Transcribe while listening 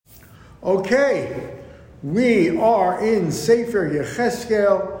Okay, we are in Sefer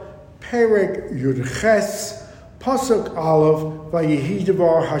Yechezkel, Perek Yudches, Pasuk Aleph, Vayehi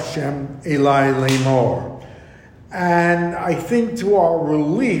Devar Hashem Elai Lemor. And I think to our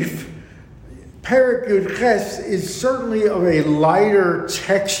relief, Perek Yudches is certainly of a lighter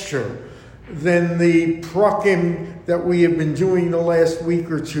texture than the prakim that we have been doing the last week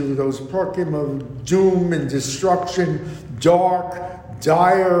or two, those prakim of doom and destruction, dark,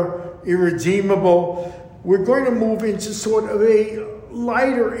 dire, irredeemable. We're going to move into sort of a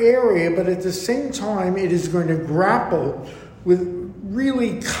lighter area, but at the same time it is going to grapple with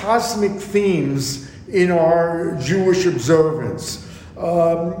really cosmic themes in our Jewish observance.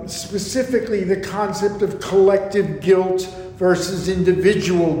 Specifically the concept of collective guilt versus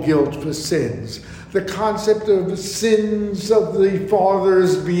individual guilt for sins. The concept of sins of the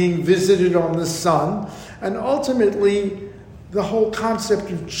fathers being visited on the son, and ultimately the whole concept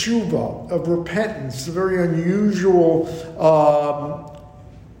of tshuva, of repentance, a very unusual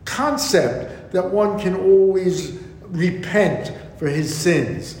concept that one can always repent for his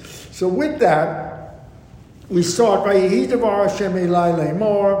sins. So with that, we start by Vayehi Devar Hashem Elai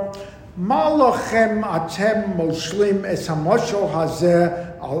Lemor, Ma lochem atem moshlim es hamoshel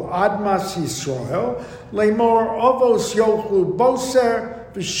hazeh al admas Yisrael, Lemor avos yochlu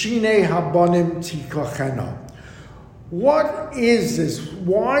boser v'shinei habonim tikachena. What is this?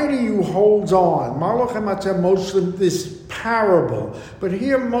 Why do you hold on? Malachem atem moshlim, this parable. But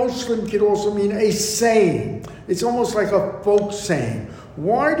here moshlim could also mean a saying. It's almost like a folk saying.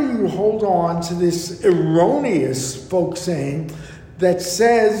 Why do you hold on to this erroneous folk saying that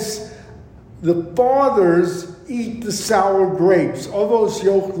says the fathers eat the sour grapes? Avos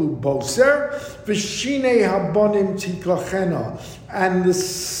yochlu boser, v'shinei habonim tiklachena. And the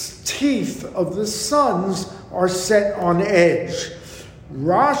teeth of the sons are set on edge.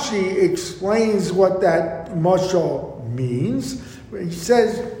 Rashi explains what that mashal means. He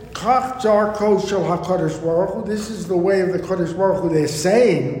says, Kach darko shel HaKadosh Baruch Hu. This is the way of the Kadosh Baruch Hu. They're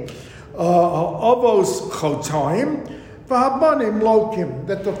saying, Avos chotaim, v'habanim lokim,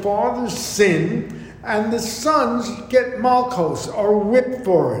 that the fathers sin and the sons get malchos, are whipped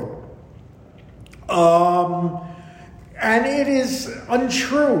for it. And it is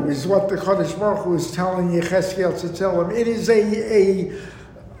untrue, is what the Kadosh Baruch Hu is telling Yechezkel to tell him. It is a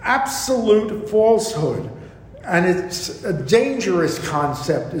absolute falsehood. And it's a dangerous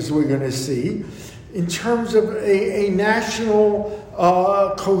concept, as we're going to see, in terms of a national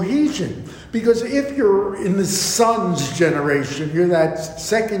cohesion. Because if you're in the son's generation, you're that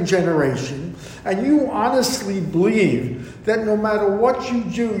second generation, and you honestly believe that no matter what you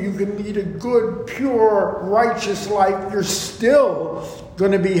do, you can lead a good, pure, righteous life, you're still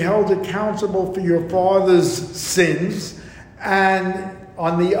going to be held accountable for your father's sins. And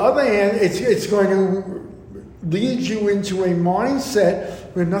on the other hand, it's going to lead you into a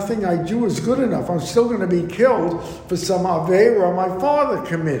mindset where nothing I do is good enough. I'm still going to be killed for some aveira my father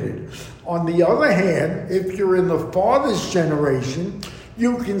committed. On the other hand, if you're in the father's generation,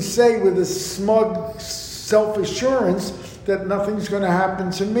 you can say with a smug self-assurance that nothing's going to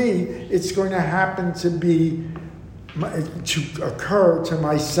happen to me. It's going to happen to occur to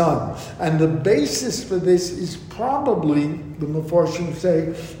my son. And the basis for this is probably, the Mefarshim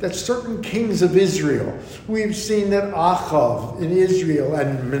say, that certain kings of Israel, we've seen that Achav in Israel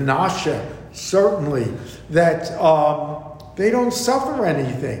and Menashe, certainly, that they don't suffer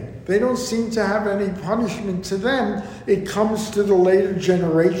anything. They don't seem to have any punishment to them. It comes to the later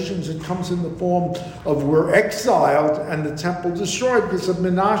generations. It comes in the form of we're exiled and the temple destroyed because of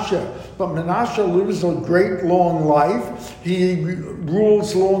Menashe. But Menashe lives a great long life. He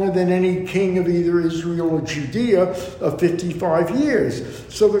rules longer than any king of either Israel or Judea of 55 years.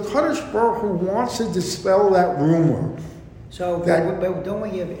 So the Kadosh Baruch Hu wants to dispel that rumor. So but don't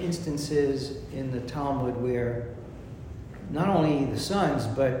we have instances in the Talmud where not only the sons,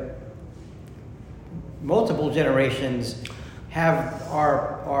 but multiple generations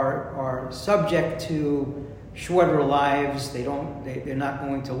are subject to shorter lives. They're not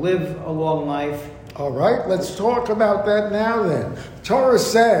going to live a long life. All right, let's talk about that now then. Torah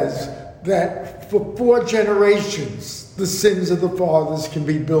says that for 4 generations, the sins of the fathers can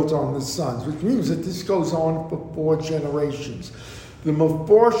be built on the sons, which means that this goes on for 4 generations. The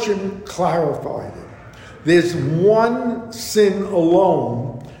Mefarshim clarified it. There's one sin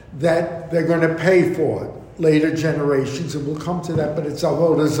alone that they're going to pay for later generations, and we'll come to that, but it's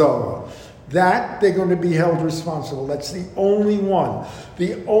Avodah Zarah. That they're going to be held responsible. That's the only one.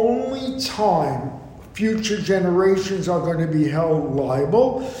 The only time future generations are going to be held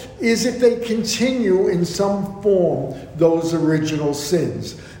liable is if they continue in some form those original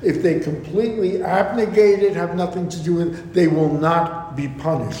sins. If they completely abnegate it, have nothing to do with it, they will not be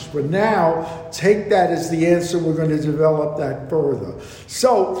punished. For now, take that as the answer. We're going to develop that further.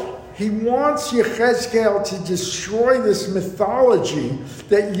 So, he wants Yechezkel to destroy this mythology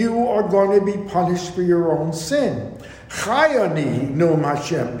that you are going to be punished for your own sin. Chayani Noam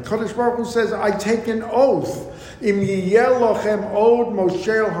Hashem. Kadosh Baruch Hu says, I take an oath. Im yiyeh lochem od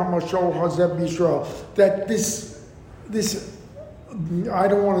moshel hamashol hazeh b'Yisrael. That this, I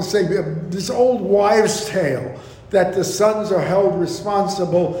don't want to say, this old wives' tale that the sons are held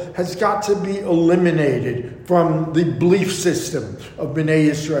responsible has got to be eliminated from the belief system of Bnei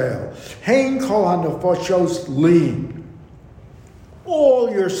Israel. Hein kol hanafoshos li. All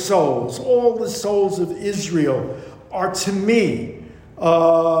your souls, all the souls of Israel are to me.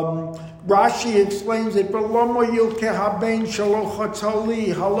 Rashi explains it,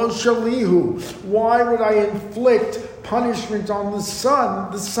 why would I inflict punishment on the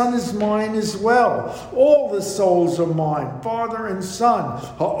son? The son is mine as well. All the souls are mine, father and son.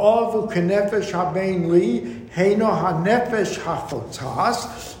 Ha'avu kenefesh habein li, heino hanefesh hachotas.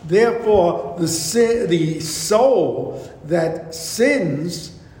 Therefore, the soul that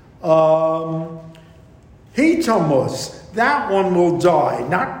sins, hitamus, that one will die,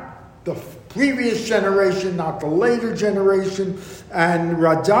 not the previous generation, not the later generation. And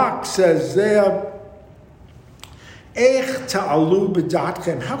Radak says there, Ech ta'alu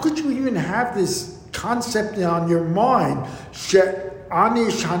b'datchem. How could you even have this concept on your mind?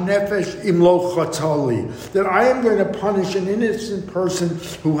 She'anish hanefesh imlo chatali. That I am going to punish an innocent person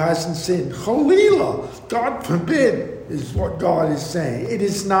who hasn't sinned. Chalila, God forbid, is what God is saying. It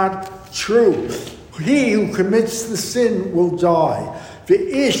is not true. He who commits the sin will die.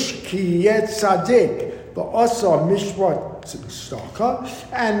 V'ish ki yet tzaddik, v'asa mishpat tzedaka,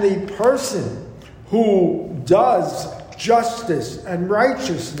 and the person who does justice and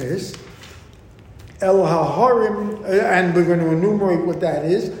righteousness, el haharim, and we're going to enumerate what that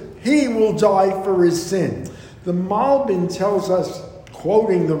is, he will die for his sin. The Malbim tells us,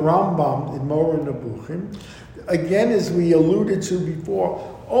 quoting the Rambam in Moreh Nebuchim, again as we alluded to before,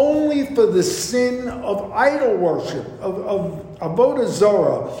 only for the sin of idol worship, of Avodah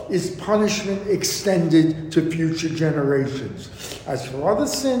Zarah, is punishment extended to future generations. As for other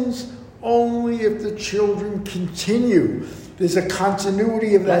sins, only if the children continue. There's a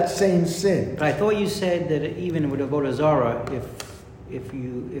continuity of that same sin. But I thought you said that even with Avodah Zarah, if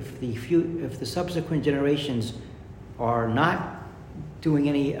the subsequent generations are not doing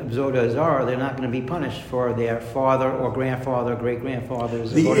any Avodah Zarah, they're not going to be punished for their father or grandfather,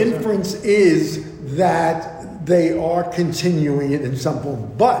 great-grandfather's. The inference is that they are continuing it in some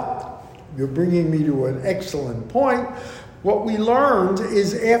form. But you're bringing me to an excellent point. What we learned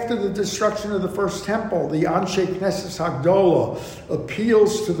is after the destruction of the first temple, the Anshe Knesset Hagdolah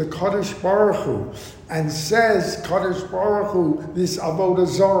appeals to the Kadosh Baruch Hu and says, Kadosh Baruch Hu, this Avodah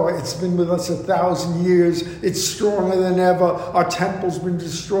Zarah, it's been with us 1,000 years, it's stronger than ever, our temple's been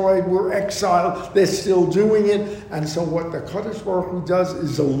destroyed, we're exiled, they're still doing it. And so what the Kadosh Baruch Hu does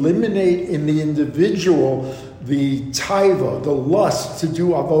is eliminate in the individual the taiva, the lust to do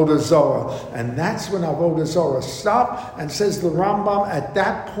Avodah Zarah. And that's when Avodah Zarah stopped, and says the Rambam, at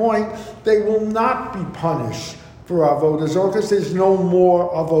that point, they will not be punished for Avodah Zarah, because there's no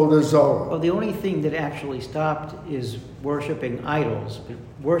more Avodah Zarah. Well, the only thing that actually stopped is worshipping idols, but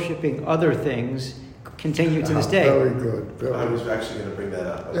worshipping other things continue to this day. Very good. I was actually going to bring that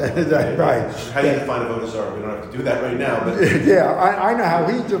up. Right. How do you define Avodah Zarah? We don't have to do that right now. But yeah, I know how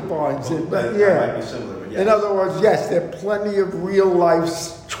he defines it, but yeah. That might be similar. Yes. In other words, yes, there are plenty of real life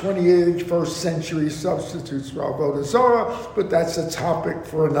 21st century substitutes for Avodah Zarah, but that's a topic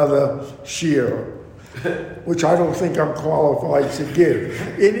for another shiur, which I don't think I'm qualified to give.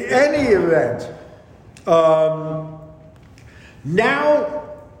 In any event, now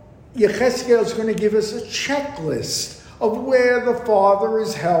Yechezkel is going to give us a checklist of where the father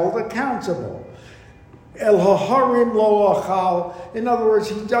is held accountable. El haharim lo achal. In other words,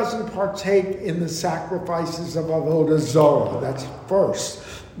 he doesn't partake in the sacrifices of Avodah Zarah. That's first.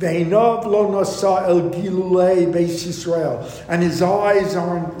 Ve'inav lo nasa el gilulei beis Yisrael. And his eyes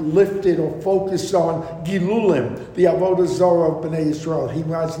aren't lifted or focused on gilulim, the Avodah Zarah of Bnei Yisrael. He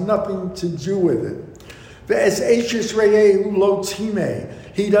has nothing to do with it. Ve'es eishes re'ehu lo timeh.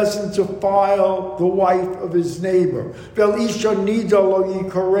 He doesn't defile the wife of his neighbor. He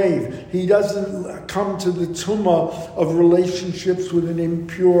doesn't come to the tumah of relationships with an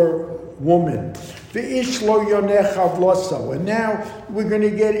impure woman. And now we're going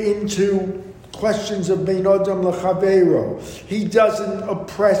to get into questions of Bein Adam L'Chaveiro. He doesn't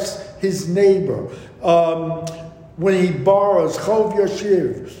oppress his neighbor. When he borrows, Chov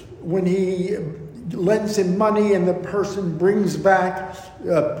Yoshiv, when he lends him money and the person brings back,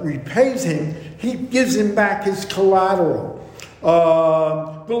 repays him, he gives him back his collateral.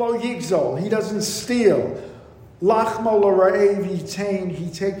 Below Yigzol, he doesn't steal. Lachmo l'ra'ev yitain,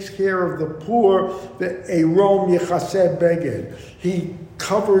 he takes care of the poor. The Erom Yechezkel beged, he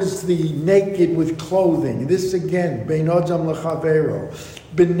covers the naked with clothing. This again, Bein Adam L'Chaveiro.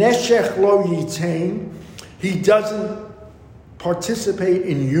 B'neshech lo yitain, he doesn't participate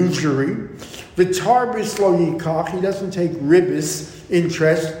in usury. V'tarbis lo yikach, he doesn't take ribis,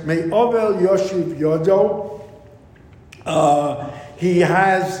 interest. Me'ovel yoshiv yodo, he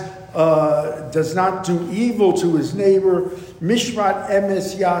does not do evil to his neighbor. Mishmat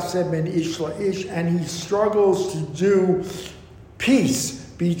emes yaseh ben ish la'ish, and he struggles to do peace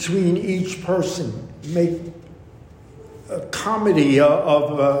between each person, make a comedy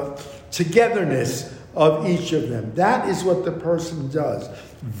of togetherness of each of them. That is what the person does.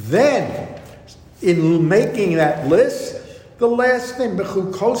 Then, in making that list, the last thing,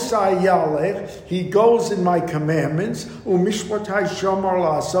 he goes in my commandments, he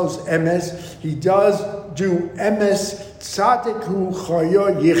does do emes,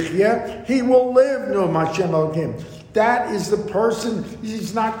 he will live, no Mashem Elohim. That is the person,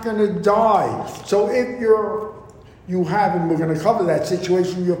 he's not going to die. So if you have, and we're going to cover that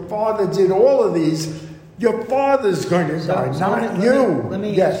situation, your father did all of these, your father's going to die, not you. Let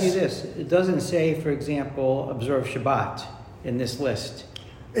me ask you this. It doesn't say, for example, observe Shabbat in this list.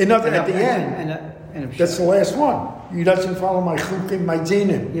 At the end, that's the last one. He doesn't follow my chukim, my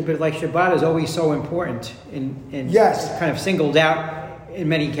dinim. Yeah, but like Shabbat is always so important and yes, kind of singled out in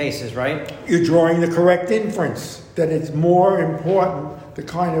many cases, right? You're drawing the correct inference that it's more important the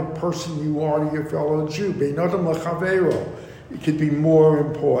kind of person you are to your fellow Jew. Bein Adam L'Chaveiro, it could be more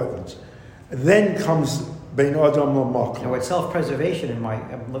important. Then comes Bein Adam L'Makom. Now, it's self-preservation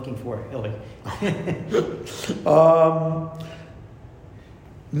I'm looking for, Hilly.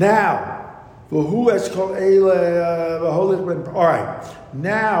 Now, who has called all right.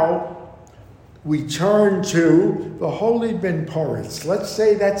 Now we turn to the Holy Ben Poritz. Let's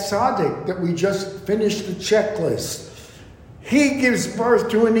say that tzaddik that we just finished the checklist. He gives birth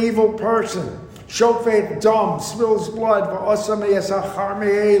to an evil person. Shofet dam, spills blood,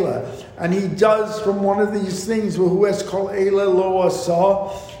 and he does from one of these things, who has called Eila lo asa,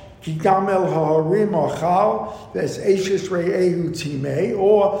 Kigamel Haharim Achal, there's Ashes Re'ehu Timei,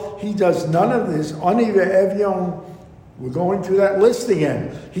 or he does none of this. Ani ve'evyon, we're going through that list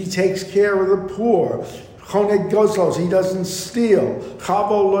again. He takes care of the poor. Choneg Gozlos, he doesn't steal.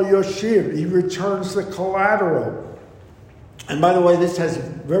 Chavo lo Yoshiv, he returns the collateral. And by the way, this has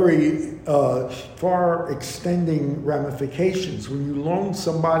very far extending ramifications. When you loan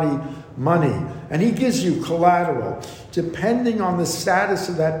somebody money and he gives you collateral, depending on the status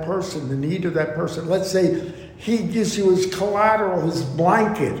of that person, the need of that person, let's say he gives you his collateral, his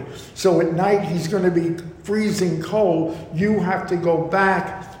blanket, so at night he's going to be freezing cold, you have to go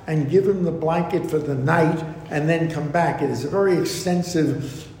back and give him the blanket for the night and then come back. It is a very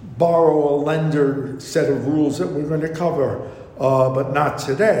extensive borrower-lender set of rules that we're going to cover, but not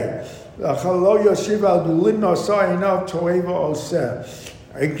today.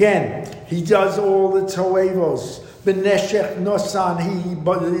 Again, he does all the toevos. B'neshech nosan, he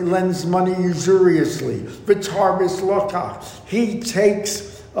lends money usuriously. V'tarbis lokach, he takes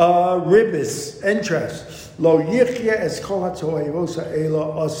ribis, interest. Lo yichya es kol ha'toevos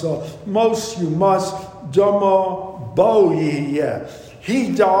ha'ela asa, most you must, domo bo yiyeh.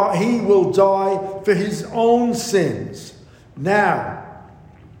 He will die for his own sins. Now,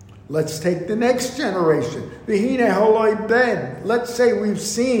 let's take the next generation. V'hine holoi ben. Let's say we've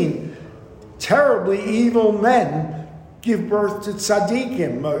seen terribly evil men give birth to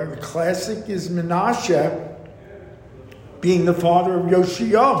tzaddikim. A classic is Menashe being the father of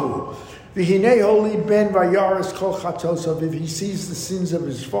Yoshiyahu. V'hine holi ben vayaris kol chatosov. If he sees the sins of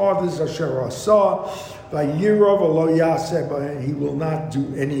his fathers, asher asa, vayirov lo yaseh, he will not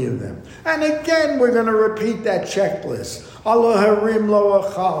do any of them. And again, we're going to repeat that checklist. Aloharim lo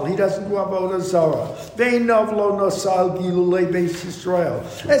achal. He doesn't do avodah zarah. Ve'inov lo nosal gilulei beis Yisrael.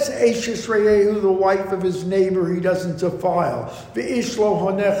 As Ashes Re'ehu, the wife of his neighbor, he doesn't defile. Ve'ish lo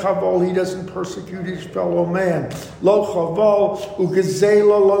honech chavol. He doesn't persecute his fellow man. Lo chavol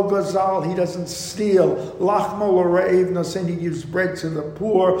ugezela lo gazal. He doesn't steal. Lachmo lo re'ev nasen. He gives bread to the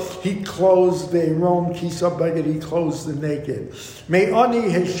poor. He clothes ve'erom kisa beged. He clothes the naked. Me'ani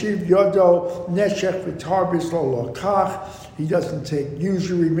heshiv yodo neshech v'tarbis lo lokach. He doesn't take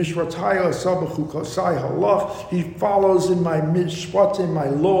usury. Mishrataya asabachu kosai halach. He follows in my mishpat, in my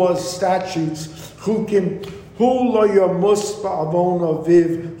laws, statutes, chukim. Hu lo yamus ba'avon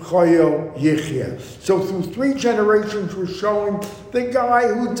aviv chayo yichya. So through 3 generations we're showing the guy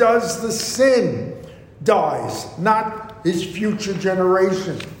who does the sin dies, not his future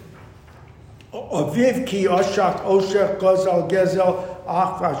generation. Aviv ki ashak oshech gazal gezel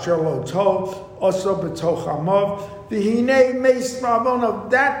ach asher lo tov oso b'toch amav v'hinei meis ba'avon of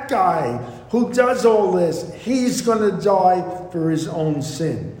that guy who does all this. He's going to die for his own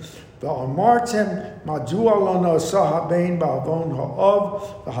sin. V'amartem madua lo na'aseh habein ba'avon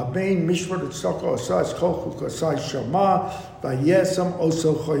ha'av v'habein mishvat tzaka asah kolchu kasai shama v'yesam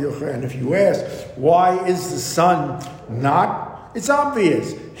oso choyoche. And if you ask, why is the son not? It's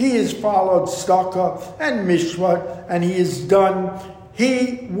obvious. He has followed staka and mishvat, and he is done.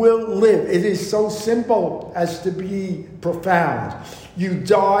 He will live. It is so simple as to be profound. You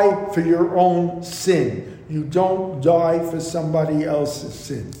die for your own sin. You don't die for somebody else's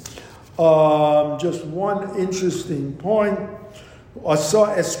sin. Just one interesting point.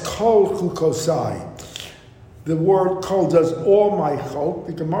 Asa es kol chukosai. The word kol does all my chok.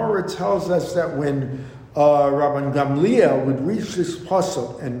 The Gemara tells us that when Rabban Gamliel would reach this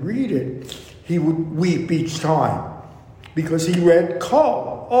pasuk and read it, he would weep each time because he read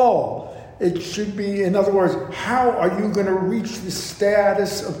kol, all. It should be, in other words, how are you going to reach the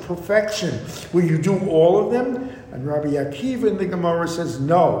status of perfection? Will you do all of them? And Rabbi Akiva in the Gemara says,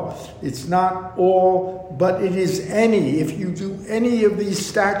 no, it's not all, but it is any. If you do any of these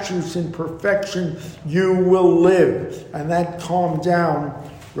statutes in perfection, you will live. And that calmed down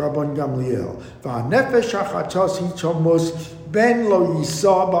Rabban Gamliel. V'hanefesh hachatos hitomus ben lo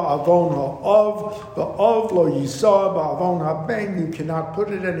yisa ba'avon ha'av v'av lo yisa ba'avon ha'ben. You cannot put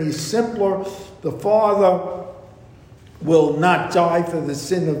it any simpler. The father will not die for the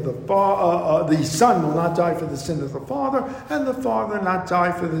sin of the father. The son will not die for the sin of the father, and the father not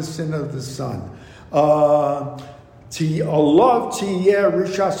die for the sin of the son. Alav tiyeh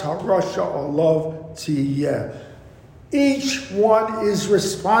rishas harasha alav tiyeh. Each one is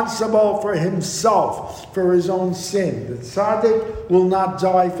responsible for himself, for his own sin. The tzaddik will not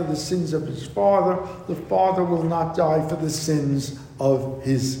die for the sins of his father. The father will not die for the sins of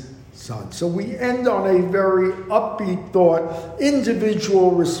his son. So we end on a very upbeat thought,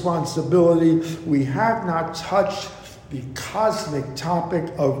 individual responsibility. We have not touched the cosmic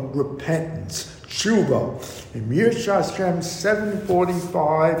topic of repentance, tshuva. In Yirshas Hashem,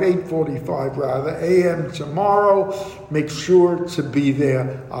 8:45 a.m. tomorrow. Make sure to be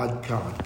there. Ad Kan.